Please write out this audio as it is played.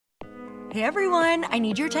Hey everyone, I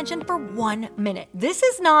need your attention for 1 minute. This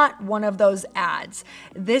is not one of those ads.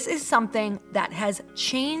 This is something that has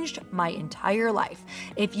changed my entire life.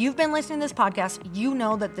 If you've been listening to this podcast, you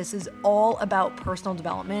know that this is all about personal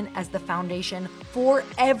development as the foundation for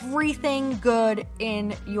everything good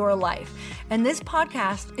in your life. And this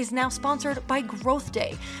podcast is now sponsored by Growth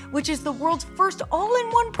Day, which is the world's first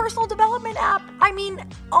all-in-one personal development app. I mean,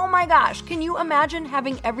 oh my gosh, can you imagine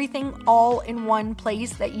having everything all in one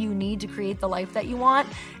place that you need to create the life that you want?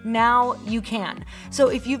 Now you can. So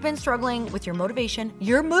if you've been struggling with your motivation,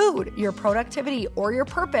 your mood, your productivity, or your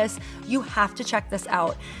purpose, you have to check this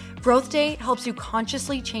out. Growth Day helps you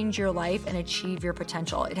consciously change your life and achieve your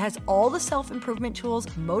potential. It has all the self-improvement tools,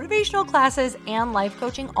 motivational classes, and life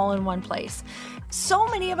coaching all in one place. So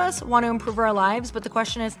many of us want to improve our lives, but the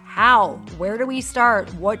question is how? Where do we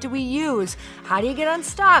start? What do we use? How do you get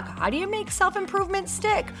unstuck? How do you make self-improvement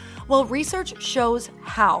stick? Well, research shows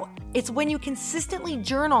how. It's when you consistently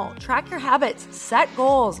journal, track your habits, set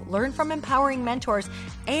goals, learn from empowering mentors,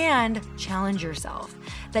 and challenge yourself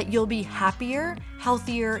that you'll be happier,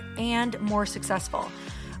 healthier, and more successful.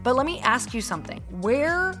 But let me ask you something.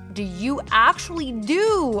 Where do you actually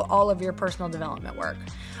do all of your personal development work?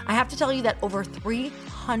 I have to tell you that over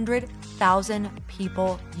 300,000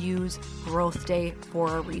 people use Growth Day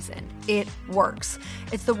for a reason. It works.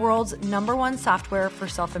 It's the world's #1 software for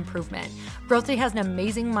self-improvement. Growth Day has an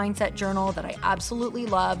amazing mindset journal that I absolutely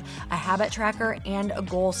love, a habit tracker, and a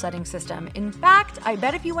goal-setting system. In fact, I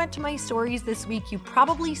bet if you went to my stories this week, you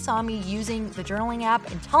probably saw me using the journaling app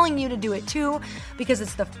and telling you to do it too, because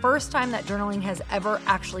it's the first time that journaling has ever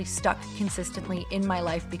actually stuck consistently in my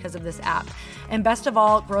life because of this app. And best of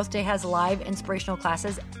all, Growth Day has live inspirational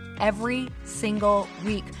classes every single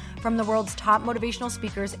week from the world's top motivational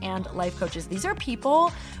speakers and life coaches. These are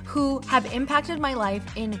people who have impacted my life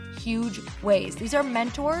in huge ways. These are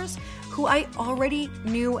mentors who I already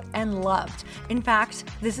knew and loved. In fact,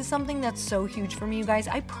 this is something that's so huge for me, you guys.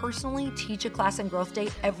 I personally teach a class in Growth Day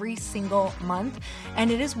every single month,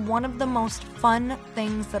 and it is one of the most fun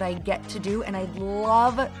things that I get to do, and I'd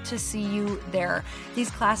love to see you there.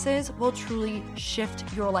 These classes will truly shift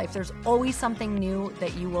your life. There's always something new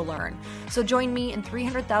that you will learn. So join me and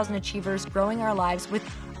 300,000 achievers growing our lives with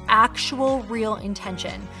actual real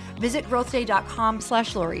intention. Visit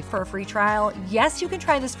growthday.com/Lori for a free trial. Yes, you can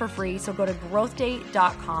try this for free. So go to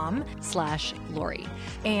growthday.com/Lori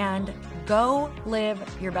and go live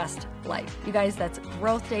your best life. You guys, that's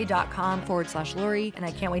growthday.com/Lori. And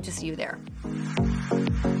I can't wait to see you there.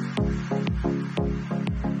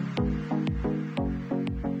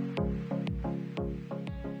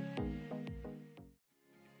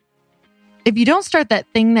 If you don't start that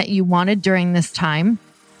thing that you wanted during this time,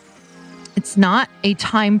 it's not a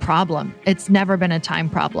time problem. It's never been a time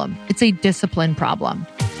problem. It's a discipline problem.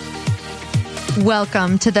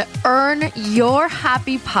 Welcome to the Earn Your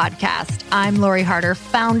Happy podcast. I'm Lori Harder,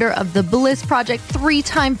 founder of The Bliss Project,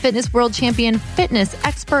 3-time fitness world champion, fitness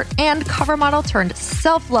expert, and cover model turned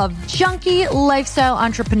self-love junkie, lifestyle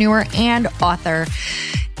entrepreneur, and author.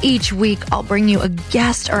 Each week, I'll bring you a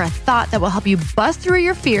guest or a thought that will help you bust through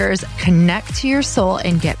your fears, connect to your soul,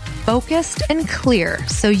 and get focused and clear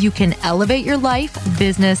so you can elevate your life,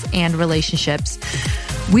 business, and relationships.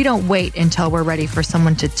 We don't wait until we're ready for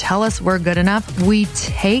someone to tell us we're good enough. We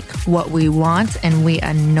take what we want and we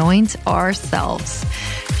anoint ourselves.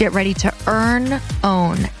 Get ready to earn,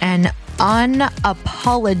 own, and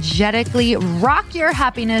unapologetically rock your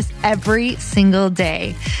happiness every single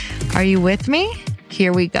day. Are you with me?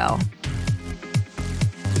 Here we go.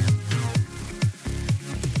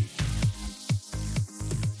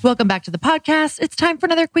 Welcome back to the podcast. It's time for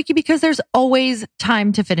another quickie because there's always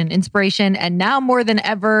time to fit in inspiration. And now more than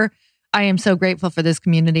ever, I am so grateful for this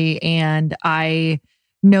community. And I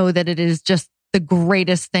know that it is just the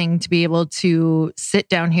greatest thing to be able to sit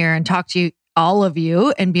down here and talk to you, all of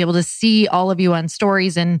you, and be able to see all of you on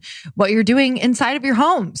stories and what you're doing inside of your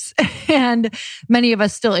homes. And many of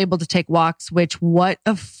us still able to take walks, which what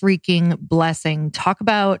a freaking blessing. Talk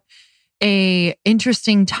about a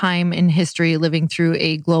interesting time in history living through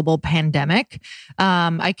a global pandemic.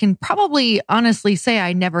 I can probably honestly say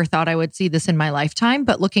I never thought I would see this in my lifetime,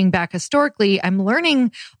 but looking back historically, I'm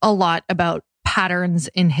learning a lot about patterns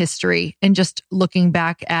in history and just looking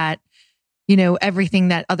back at everything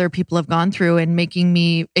that other people have gone through and making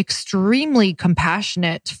me extremely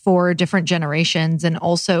compassionate for different generations and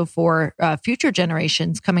also for future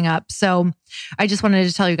generations coming up. So I just wanted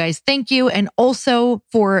to tell you guys thank you. And also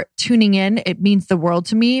for tuning in. It means the world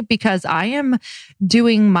to me because I am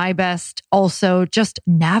doing my best also just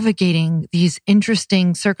navigating these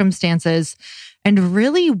interesting circumstances and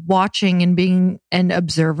really watching and being an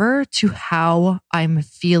observer to how I'm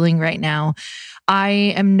feeling right now. I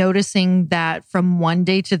am noticing that from one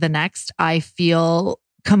day to the next, I feel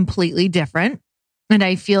completely different, and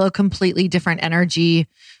I feel a completely different energy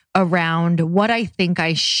around what I think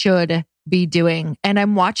I should be doing. And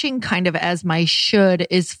I'm watching kind of as my should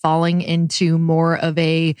is falling into more of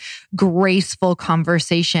a graceful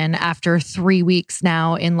conversation after 3 weeks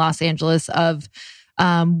now in Los Angeles of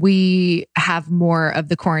we have more of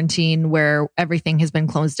the quarantine where everything has been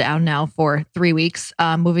closed down now for 3 weeks,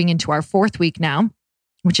 moving into our 4th week now,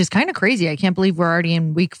 which is kind of crazy. I can't believe we're already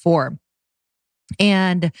in week 4.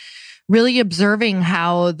 And really observing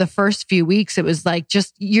how the first few weeks, it was like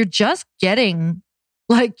you're just getting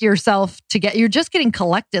like yourself you're just getting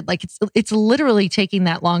collected. Like it's literally taking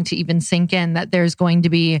that long to even sink in that there's going to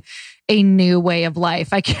be a new way of life.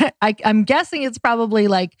 I'm guessing it's probably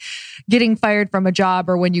like getting fired from a job,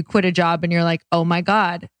 or when you quit a job and you're like, oh my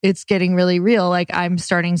God, it's getting really real. Like I'm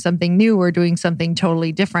starting something new or doing something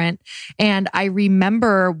totally different. And I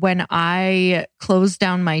remember when I closed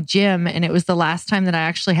down my gym, and it was the last time that I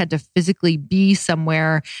actually had to physically be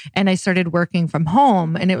somewhere, and I started working from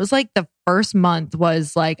home. And it was like the first month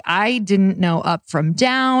was like, I didn't know up from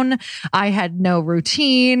down. I had no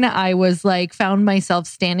routine. I was like, found myself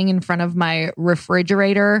standing in front of my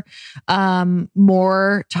refrigerator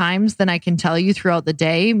more times than I can tell you throughout the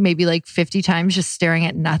day, maybe like 50 times, just staring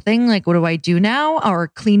at nothing. Like, what do I do now? Or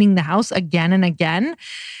cleaning the house again and again.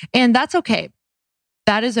 And that's okay.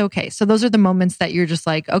 That is okay. So those are the moments that you're just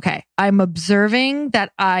like, okay, I'm observing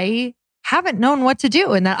that I haven't known what to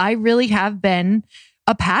do, and that I really have been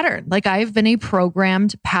a pattern. Like I've been a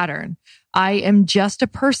programmed pattern. I am just a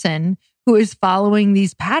person who is following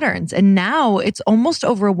these patterns. And now it's almost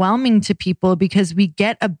overwhelming to people because we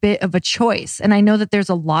get a bit of a choice. And I know that there's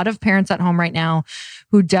a lot of parents at home right now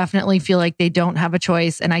who definitely feel like they don't have a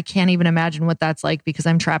choice. And I can't even imagine what that's like, because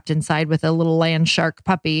I'm trapped inside with a little land shark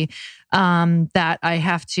puppy that I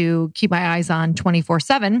have to keep my eyes on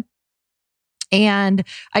 24/7. And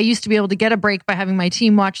I used to be able to get a break by having my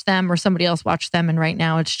team watch them or somebody else watch them. And right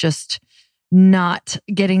now it's just not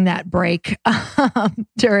getting that break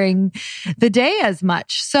during the day as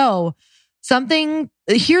much. So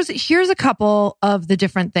here's a couple of the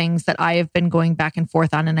different things that I have been going back and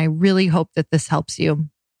forth on. And I really hope that this helps you.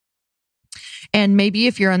 And maybe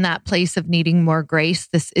if you're in that place of needing more grace,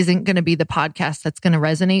 this isn't going to be the podcast that's going to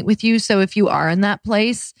resonate with you. So if you are in that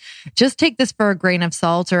place, just take this for a grain of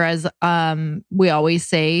salt, or as we always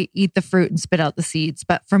say, eat the fruit and spit out the seeds.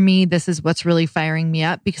 But for me, this is what's really firing me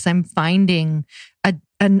up, because I'm finding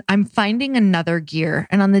another gear.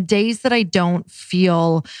 And on the days that I don't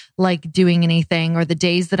feel like doing anything, or the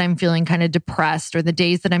days that I'm feeling kind of depressed, or the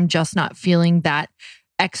days that I'm just not feeling that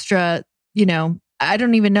extra, I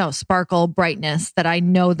don't even know, sparkle, brightness that I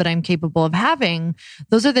know that I'm capable of having,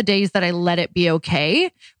 those are the days that I let it be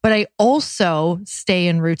okay. But I also stay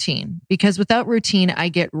in routine, because without routine, I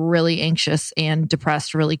get really anxious and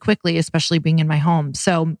depressed really quickly, especially being in my home.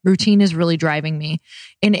 So routine is really driving me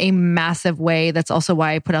in a massive way. That's also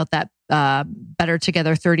why I put out that Better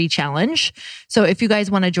Together 30 challenge. So if you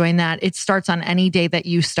guys want to join that, it starts on any day that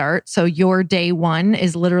you start. So your day one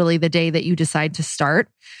is literally the day that you decide to start.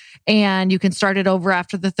 And you can start it over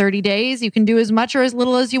after the 30 days. You can do as much or as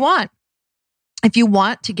little as you want. If you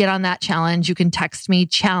want to get on that challenge, you can text me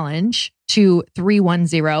challenge to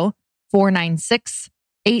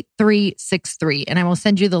 310-496-8363. And I will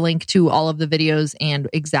send you the link to all of the videos and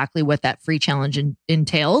exactly what that free challenge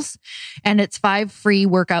entails. And it's 5 free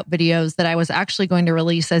workout videos that I was actually going to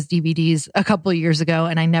release as DVDs a couple of years ago,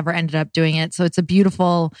 and I never ended up doing it. So it's a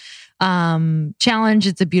beautiful challenge.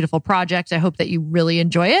 It's a beautiful project. I hope that you really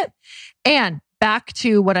enjoy it. And back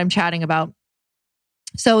to what I'm chatting about.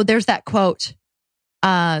 So there's that quote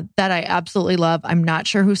that I absolutely love. I'm not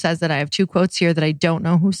sure who says that. I have 2 quotes here that I don't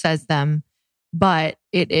know who says them, but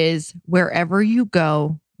it is, wherever you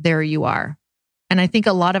go, there you are. And I think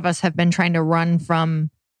a lot of us have been trying to run from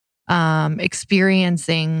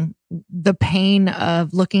experiencing the pain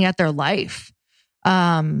of looking at their life.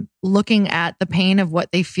 Looking at the pain of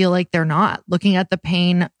what they feel like they're not, looking at the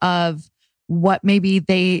pain of what maybe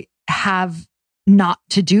they have not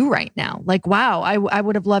to do right now. Like, wow, I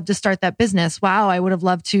would have loved to start that business. Wow, I would have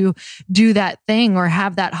loved to do that thing or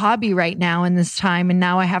have that hobby right now in this time. And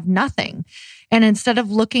now I have nothing. And instead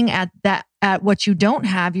of looking at what you don't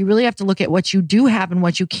have, you really have to look at what you do have and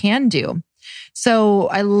what you can do. So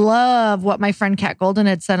I love what my friend Kat Golden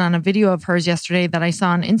had said on a video of hers yesterday that I saw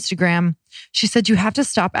on Instagram. She said, you have to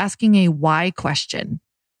stop asking a why question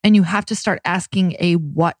and you have to start asking a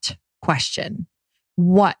what question.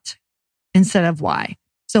 What instead of why.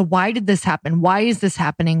 So why did this happen? Why is this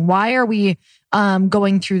happening? Why are we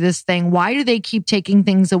going through this thing? Why do they keep taking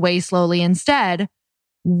things away slowly? Instead,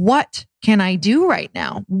 what can I do right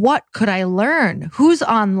now? What could I learn? Who's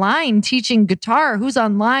online teaching guitar? Who's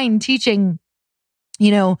online teaching,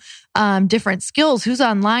 different skills? Who's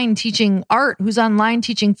online teaching art? Who's online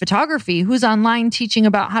teaching photography? Who's online teaching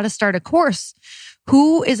about how to start a course?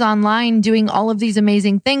 Who is online doing all of these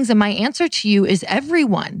amazing things? And my answer to you is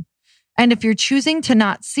everyone. And if you're choosing to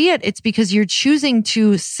not see it, it's because you're choosing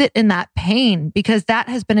to sit in that pain, because that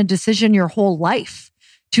has been a decision your whole life,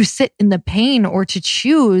 to sit in the pain or to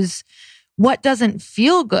choose what doesn't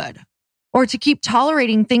feel good or to keep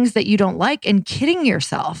tolerating things that you don't like and kidding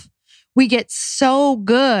yourself. We get so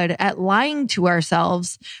good at lying to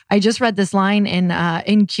ourselves. I just read this line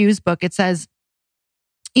in Q's book. It says,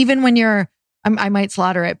 even when you're, I might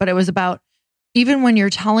slaughter it, but it was about even when you're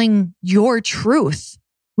telling your truth,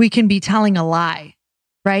 we can be telling a lie,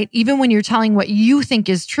 right? Even when you're telling what you think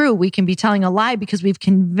is true, we can be telling a lie because we've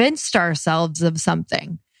convinced ourselves of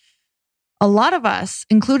something. A lot of us,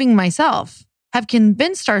 including myself, have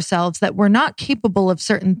convinced ourselves that we're not capable of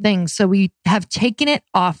certain things. So we have taken it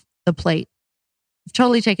off the plate. We've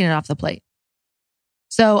totally taken it off the plate.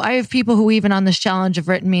 So I have people who even on this challenge have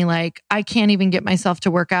written me like, I can't even get myself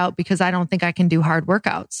to work out because I don't think I can do hard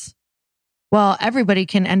workouts. Well, everybody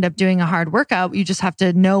can end up doing a hard workout. You just have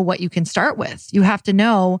to know what you can start with. You have to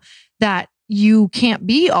know that you can't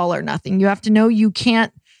be all or nothing. You have to know you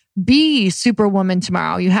can't be Superwoman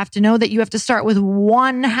tomorrow. You have to know that you have to start with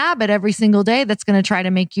one habit every single day that's going to try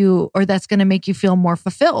to make you, or that's going to make you feel more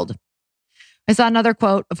fulfilled. I saw another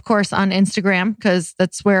quote, of course, on Instagram, because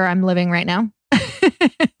that's where I'm living right now,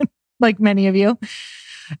 like many of you.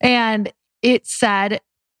 And it said,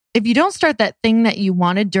 if you don't start that thing that you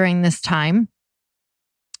wanted during this time,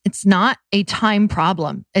 it's not a time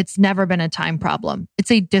problem. It's never been a time problem.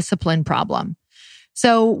 It's a discipline problem.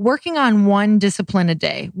 So working on one discipline a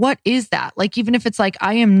day, what is that? Like, even if it's like,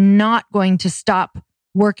 I am not going to stop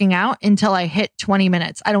working out until I hit 20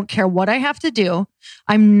 minutes. I don't care what I have to do.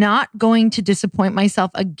 I'm not going to disappoint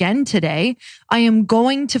myself again today. I am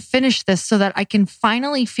going to finish this so that I can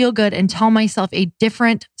finally feel good and tell myself a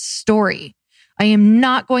different story. I am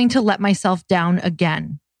not going to let myself down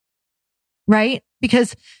again, right?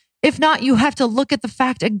 Because if not, you have to look at the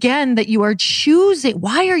fact again that you are choosing.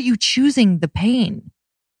 Why are you choosing the pain?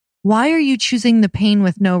 Why are you choosing the pain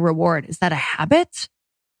with no reward? Is that a habit?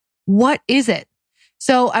 What is it?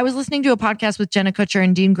 So I was listening to a podcast with Jenna Kutcher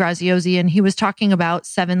and Dean Graziosi, and he was talking about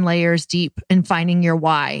 7 layers deep and finding your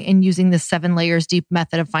why and using this 7 layers deep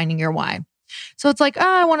method of finding your why. So it's like,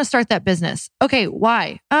 I want to start that business. Okay,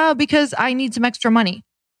 why? Because I need some extra money.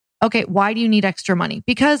 Okay, why do you need extra money?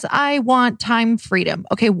 Because I want time freedom.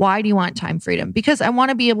 Okay, why do you want time freedom? Because I want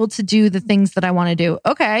to be able to do the things that I want to do.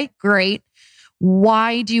 Okay, great.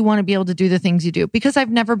 Why do you want to be able to do the things you do? Because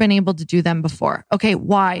I've never been able to do them before. Okay,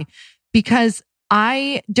 why? Because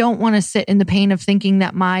I don't want to sit in the pain of thinking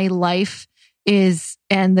that my life is,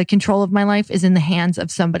 and the control of my life is in the hands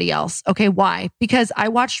of somebody else. Okay, why? Because I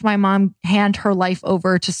watched my mom hand her life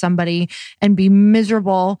over to somebody and be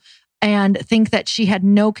miserable and think that she had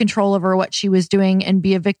no control over what she was doing and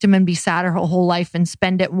be a victim and be sad her whole life and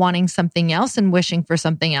spend it wanting something else and wishing for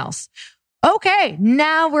something else. Okay,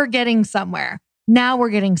 now we're getting somewhere.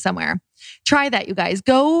 Try that, you guys.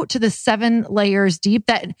 Go to the 7 layers deep.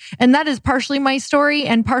 And that is partially my story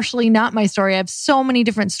and partially not my story. I have so many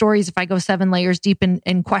different stories if I go 7 layers deep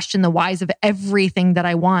and question the whys of everything that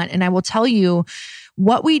I want. And I will tell you,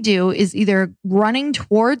 what we do is either running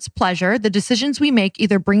towards pleasure. The decisions we make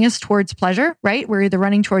either bring us towards pleasure, right? We're either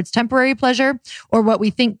running towards temporary pleasure or what we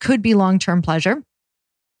think could be long-term pleasure,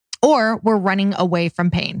 or we're running away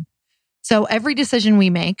from pain. So every decision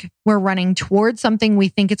we make, we're running towards something we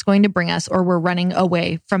think it's going to bring us, or we're running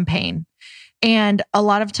away from pain. And a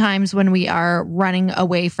lot of times when we are running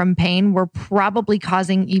away from pain, we're probably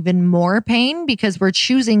causing even more pain because we're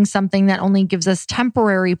choosing something that only gives us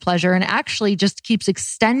temporary pleasure and actually just keeps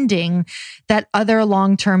extending that other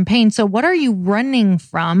long-term pain. So what are you running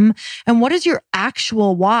from? And what is your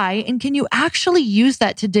actual why? And can you actually use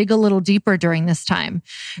that to dig a little deeper during this time?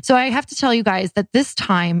 So I have to tell you guys that this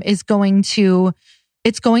time is going to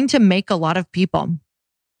make a lot of people.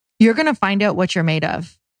 You're going to find out what you're made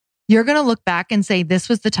of. You're going to look back and say, this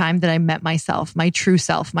was the time that I met myself, my true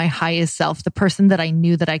self, my highest self, the person that I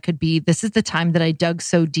knew that I could be. This is the time that I dug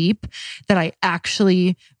so deep that I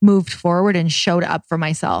actually moved forward and showed up for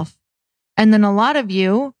myself. And then a lot of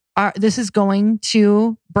you this is going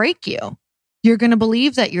to break you. You're going to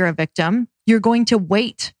believe that you're a victim. You're going to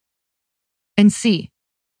wait and see.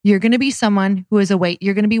 You're going to be someone who is a wait.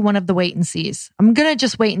 You're going to be one of the wait and sees. I'm going to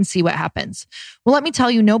just wait and see what happens. Well, let me tell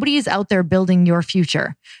you, nobody is out there building your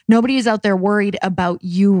future. Nobody is out there worried about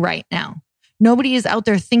you right now. Nobody is out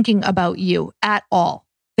there thinking about you at all.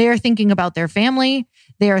 They are thinking about their family.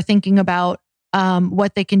 They are thinking about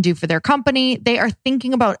what they can do for their company. They are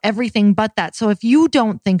thinking about everything but that. So if you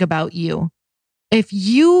don't think about you, if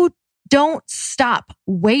you don't stop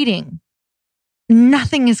waiting,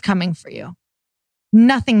 nothing is coming for you.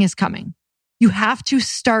 Nothing is coming. You have to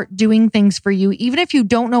start doing things for you. Even if you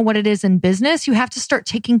don't know what it is in business, you have to start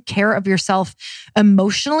taking care of yourself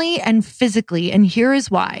emotionally and physically. And here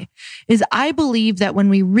is why, is I believe that when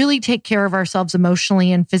we really take care of ourselves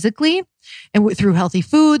emotionally and physically, and through healthy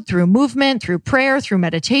food, through movement, through prayer, through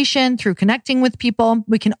meditation, through connecting with people,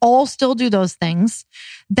 we can all still do those things.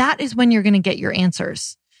 That is when you're going to get your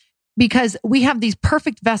answers. Because we have these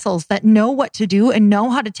perfect vessels that know what to do and know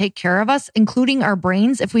how to take care of us, including our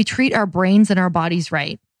brains, if we treat our brains and our bodies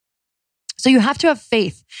right. So you have to have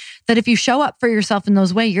faith that if you show up for yourself in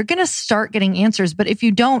those ways, you're going to start getting answers. But if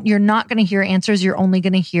you don't, you're not going to hear answers. You're only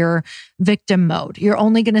going to hear victim mode. You're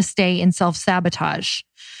only going to stay in self-sabotage.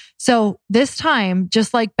 So this time,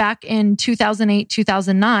 just like back in 2008,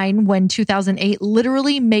 2009, when 2008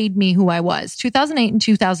 literally made me who I was, 2008 and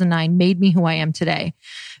 2009 made me who I am today,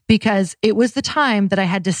 because it was the time that I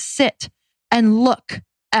had to sit and look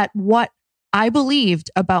at what I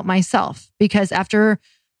believed about myself. Because after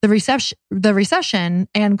the recession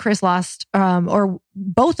and Chris lost, or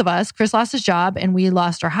both of us, Chris lost his job and we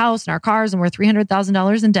lost our house and our cars and we're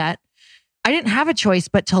 $300,000 in debt. I didn't have a choice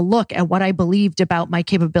but to look at what I believed about my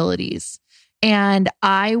capabilities. And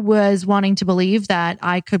I was wanting to believe that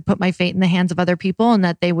I could put my fate in the hands of other people and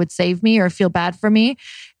that they would save me or feel bad for me.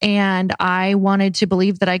 And I wanted to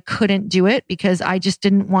believe that I couldn't do it because I just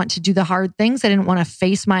didn't want to do the hard things. I didn't want to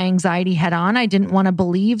face my anxiety head on. I didn't want to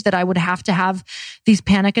believe that I would have to have these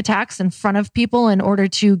panic attacks in front of people in order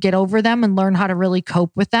to get over them and learn how to really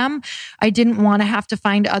cope with them. I didn't want to have to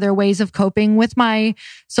find other ways of coping with my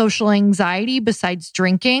social anxiety besides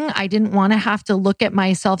drinking. I didn't want to have to look at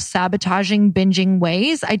my self-sabotaging, binging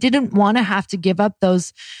ways. I didn't want to have to give up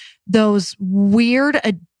those weird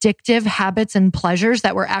addictive habits and pleasures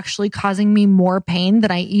that were actually causing me more pain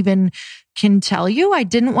than I even can tell you. I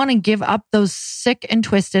didn't want to give up those sick and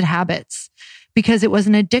twisted habits because it was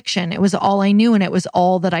an addiction. It was all I knew and it was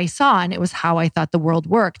all that I saw and it was how I thought the world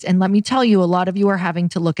worked. And let me tell you, a lot of you are having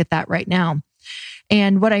to look at that right now.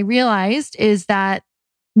 And what I realized is that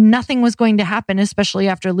nothing was going to happen, especially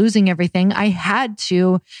after losing everything. I had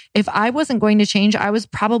to, if I wasn't going to change, I was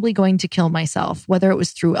probably going to kill myself, whether it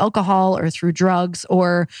was through alcohol or through drugs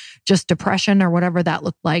or just depression or whatever that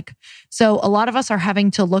looked like. So a lot of us are having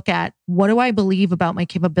to look at, what do I believe about my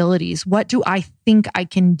capabilities? What do I think I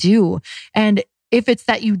can do? And if it's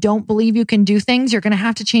that you don't believe you can do things, you're going to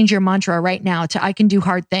have to change your mantra right now to I can do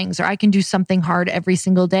hard things, or I can do something hard every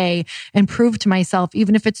single day and prove to myself,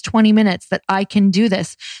 even if it's 20 minutes, that I can do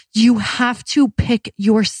this. You have to pick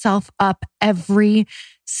yourself up every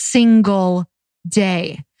single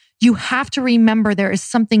day. You have to remember there is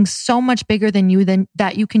something so much bigger than you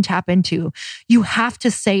that you can tap into. You have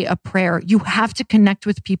to say a prayer. You have to connect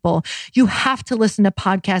with people. You have to listen to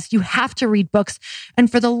podcasts. You have to read books.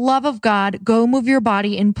 And for the love of God, go move your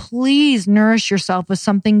body and please nourish yourself with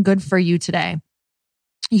something good for you today.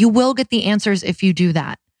 You will get the answers if you do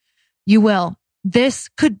that. You will. This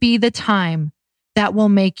could be the time that will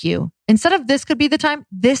make you. Instead of this could be the time,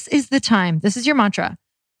 this is the time. This is your mantra.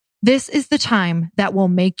 This is the time that will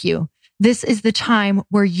make you. This is the time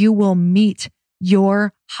where you will meet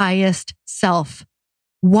your highest self.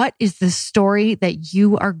 What is the story that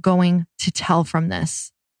you are going to tell from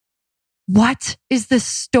this? What is the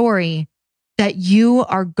story that you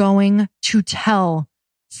are going to tell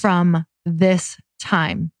from this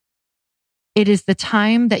time? It is the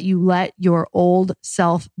time that you let your old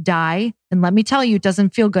self die. And let me tell you, it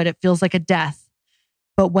doesn't feel good. It feels like a death.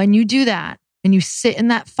 But when you do that, and you sit in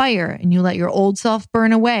that fire and you let your old self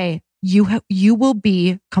burn away, you will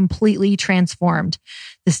be completely transformed.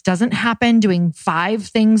 This doesn't happen doing 5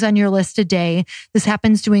 things on your list a day. This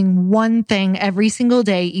happens doing one thing every single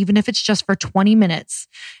day, even if it's just for 20 minutes.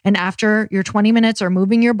 And after your 20 minutes or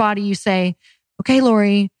moving your body, you say, okay,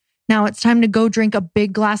 Lori, now it's time to go drink a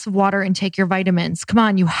big glass of water and take your vitamins. Come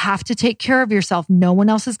on, you have to take care of yourself. No one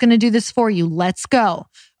else is going to do this for you. Let's go.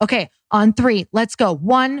 Okay, on 3, let's go.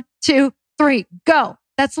 1, 2, 3, go.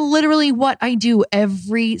 That's literally what I do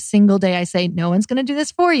every single day. I say, no one's going to do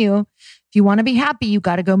this for you. If you want to be happy, you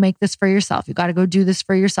got to go make this for yourself. You got to go do this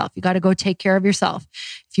for yourself. You got to go take care of yourself.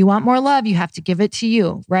 If you want more love, you have to give it to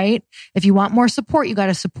you, right? If you want more support, you got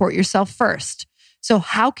to support yourself first. So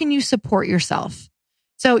how can you support yourself?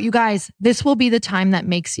 So you guys, this will be the time that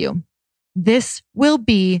makes you. This will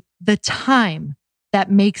be the time that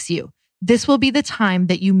makes you. This will be the time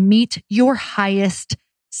that you meet your highest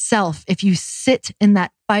self. If you sit in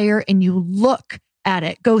that fire and you look at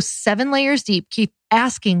it, go 7 layers deep, keep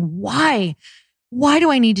asking, why? Why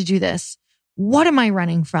do I need to do this? What am I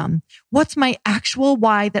running from? What's my actual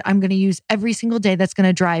why that I'm going to use every single day that's going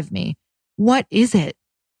to drive me? What is it?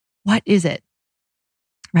 What is it?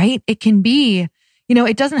 Right? It can be,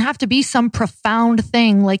 it doesn't have to be some profound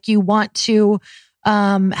thing like you want to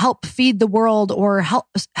help feed the world or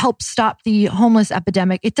help stop the homeless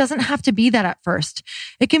epidemic. It doesn't have to be that at first.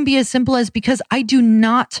 It can be as simple as because I do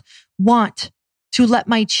not want to let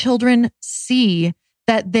my children see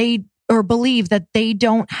that or believe that they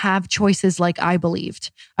don't have choices like I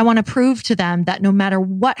believed. I want to prove to them that no matter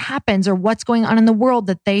what happens or what's going on in the world,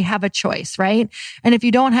 that they have a choice, right? And if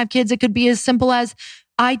you don't have kids, it could be as simple as,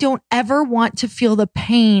 I don't ever want to feel the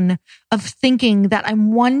pain of thinking that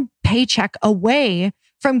I'm one paycheck away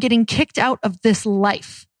from getting kicked out of this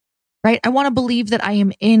life, right? I want to believe that I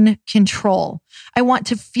am in control. I want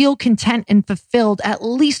to feel content and fulfilled at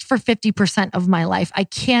least for 50% of my life. I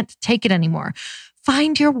can't take it anymore.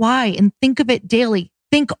 Find your why and think of it daily.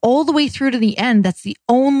 Think all the way through to the end. That's the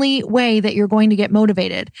only way that you're going to get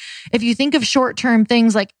motivated. If you think of short-term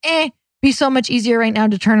things like, be so much easier right now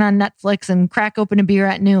to turn on Netflix and crack open a beer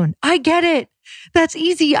at noon. I get it. That's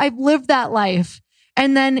easy. I've lived that life.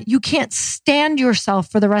 And then you can't stand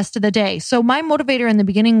yourself for the rest of the day. So my motivator in the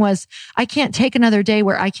beginning was, I can't take another day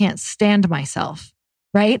where I can't stand myself.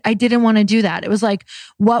 Right? I didn't want to do that. It was like,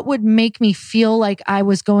 what would make me feel like I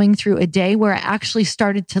was going through a day where I actually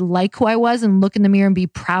started to like who I was and look in the mirror and be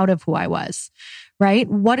proud of who I was, right?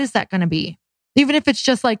 What is that going to be? Even if it's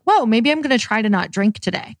just like, whoa, maybe I'm going to try to not drink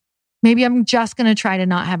today. Maybe I'm just going to try to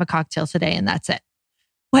not have a cocktail today and that's it.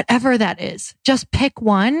 Whatever that is, just pick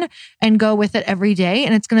one and go with it every day.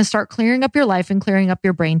 And it's going to start clearing up your life and clearing up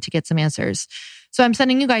your brain to get some answers. So I'm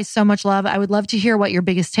sending you guys so much love. I would love to hear what your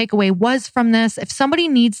biggest takeaway was from this. If somebody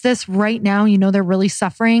needs this right now, they're really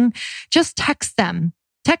suffering, just text them.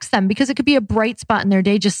 Text them because it could be a bright spot in their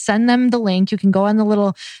day. Just send them the link. You can go on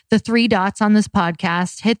the 3 dots on this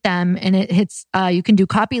podcast, hit them and it hits, you can do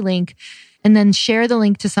copy link and then share the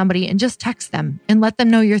link to somebody and just text them and let them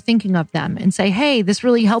know you're thinking of them and say, hey, this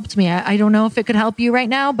really helped me. I don't know if it could help you right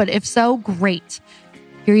now, but if so, great.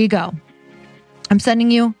 Here you go. I'm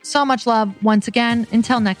sending you so much love once again.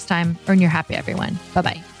 Until next time, earn your happy, everyone.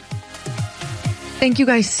 Bye-bye. Thank you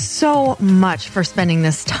guys so much for spending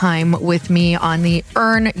this time with me on the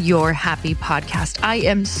Earn Your Happy podcast. I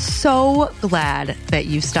am so glad that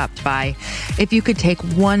you stopped by. If you could take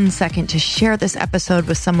 1 second to share this episode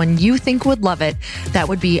with someone you think would love it, that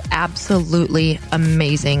would be absolutely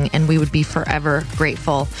amazing. And we would be forever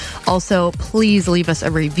grateful. Also, please leave us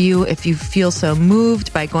a review if you feel so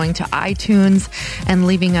moved by going to iTunes and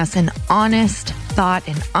leaving us an honest thought,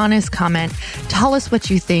 an honest comment. Tell us what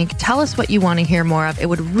you think. Tell us what you want to hear more of. It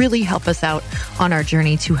would really help us out on our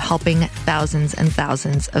journey to helping thousands and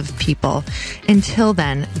thousands of people. Until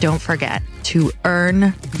then, don't forget to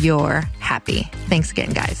earn your happy. Thanks again,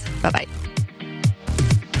 guys. Bye-bye.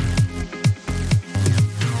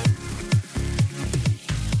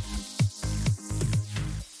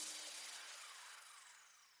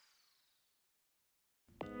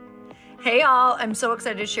 Hey all, I'm so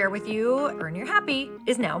excited to share with you Earn Your Happy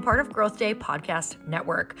is now part of Growth Day Podcast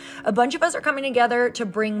Network. A bunch of us are coming together to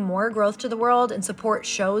bring more growth to the world and support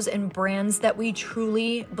shows and brands that we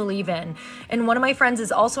truly believe in. And one of my friends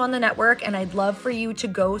is also on the network and I'd love for you to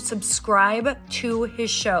go subscribe to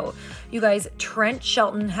his show. You guys, Trent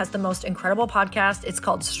Shelton has the most incredible podcast. It's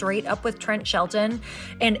called Straight Up with Trent Shelton,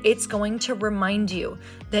 and it's going to remind you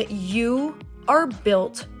that you are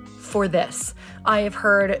built for this. I have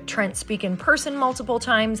heard Trent speak in person multiple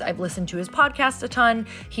times. I've listened to his podcast a ton.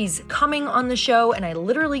 He's coming on the show and I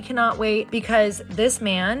literally cannot wait because this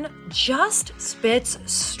man just spits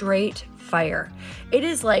straight fire. It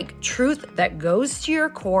is like truth that goes to your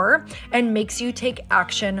core and makes you take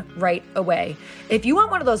action right away. If you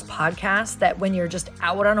want one of those podcasts that when you're just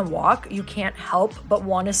out on a walk, you can't help but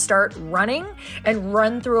want to start running and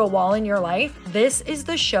run through a wall in your life, this is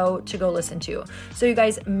the show to go listen to. So you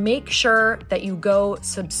guys make sure that you go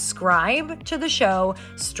subscribe to the show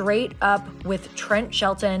Straight Up with Trent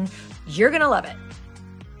Shelton. You're going to love it.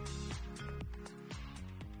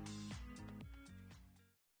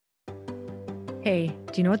 Hey,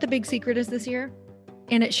 do you know what the big secret is this year?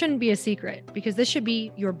 And it shouldn't be a secret because this should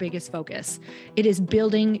be your biggest focus. It is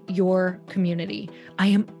building your community. I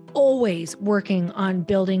am always working on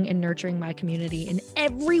building and nurturing my community, and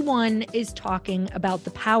everyone is talking about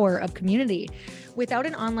the power of community. Without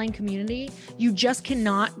an online community, you just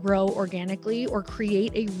cannot grow organically or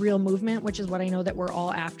create a real movement, which is what I know that we're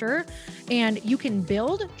all after. And you can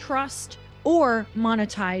build trust or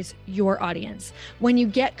monetize your audience. When you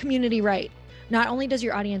get community right, not only does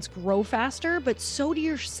your audience grow faster, but so do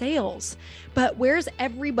your sales. But where's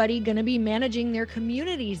everybody going to be managing their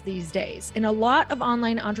communities these days? And a lot of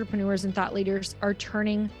online entrepreneurs and thought leaders are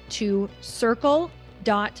turning to Circle.so.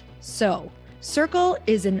 Circle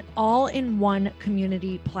is an all-in-one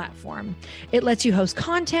community platform. It lets you host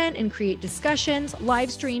content and create discussions,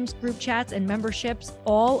 live streams, group chats, and memberships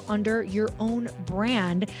all under your own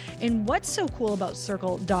brand. And what's so cool about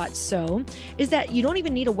Circle.so is that you don't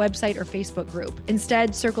even need a website or Facebook group.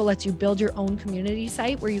 Instead, Circle lets you build your own community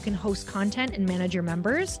site where you can host content and manage your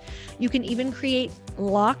members. You can even create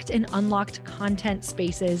locked and unlocked content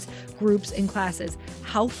spaces, groups, and classes.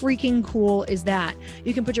 How freaking cool is that?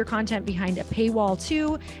 You can put your content behind a paywall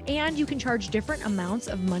too, and you can charge different amounts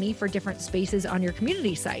of money for different spaces on your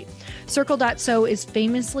community site. Circle.so is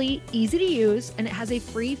famously easy to use, and it has a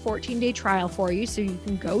free 14-day trial for you, so you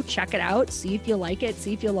can go check it out, see if you like it,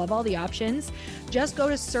 see if you love all the options. Just go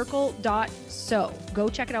to Circle.so. Go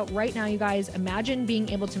check it out right now, you guys. Imagine being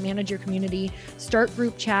able to manage your community, start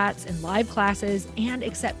group chats and live classes, and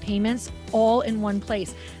accept payments all in one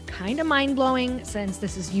place. Kind of mind-blowing, since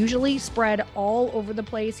this is usually spread all over the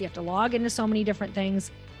place. You have to log into so many different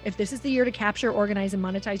things. If this is the year to capture, organize, and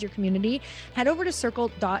monetize your community, head over to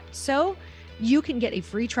Circle.so. You can get a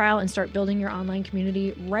free trial and start building your online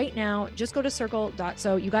community right now. Just go to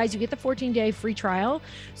Circle.so. You guys, you get the 14-day free trial.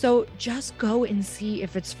 So just go and see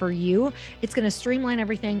if it's for you. It's going to streamline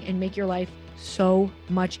everything and make your life so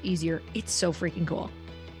much easier. It's so freaking cool.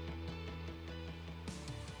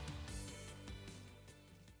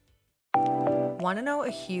 Want to know a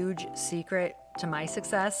huge secret to my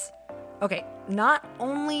success? Okay, not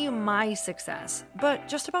only my success, but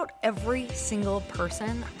just about every single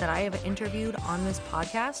person that I have interviewed on this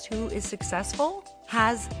podcast who is successful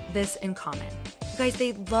has this in common. You guys,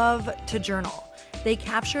 they love to journal. They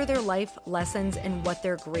capture their life lessons and what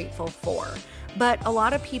they're grateful for. But a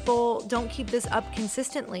lot of people don't keep this up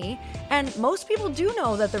consistently, and most people do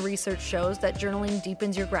know that the research shows that journaling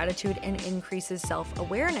deepens your gratitude and increases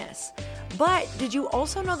self-awareness. But did you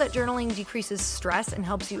also know that journaling decreases stress and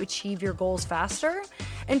helps you achieve your goals faster?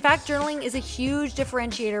 In fact, journaling is a huge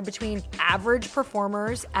differentiator between average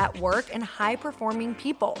performers at work and high-performing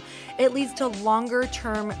people. It leads to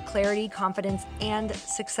longer-term clarity, confidence, and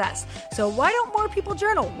success. So why don't more people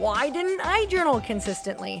journal? Why didn't I journal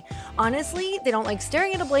consistently? Honestly, they don't like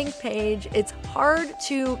staring at a blank page. It's hard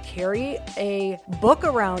to carry a book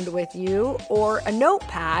around with you or a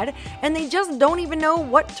notepad, and they just don't even know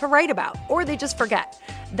what to write about, or they just forget.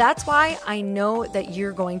 That's why I know that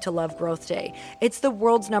you're going to love Growth Day. It's the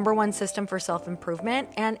world's #1 system for self-improvement,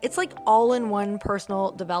 and it's like all-in-one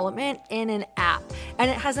personal development in an app. And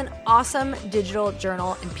it has an awesome digital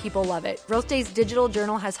journal, and people love it. Growth Day's digital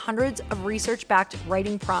journal has hundreds of research-backed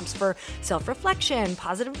writing prompts for self-reflection,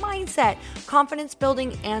 positive mindset, confidence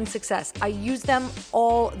building, and success. I use them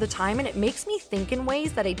all the time, and it makes me think in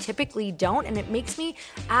ways that I typically don't, and it makes me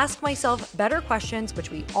ask myself better questions,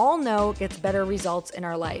 which we all know gets better results in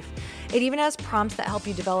our life. It even has prompts that help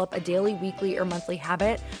you develop a daily, weekly, or monthly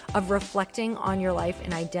habit of reflecting on your life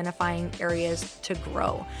and identifying areas to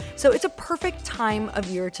grow. So it's a perfect time of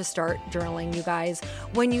year to start journaling, you guys.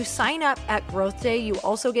 When you sign up at Growth Day, you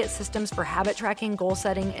also get systems for habit tracking, goal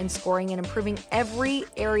setting, and scoring, and improving every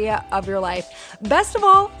area of your life. Best of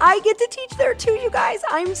all, I get to teach there too, you guys.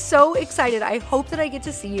 I'm so excited. I hope that I get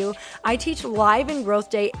to see you. I teach live in Growth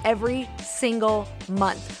Day every single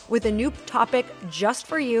month with a new topic just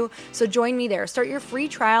for you. So join me there. Start your free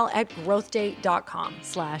trial at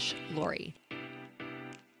growthday.com/Lori.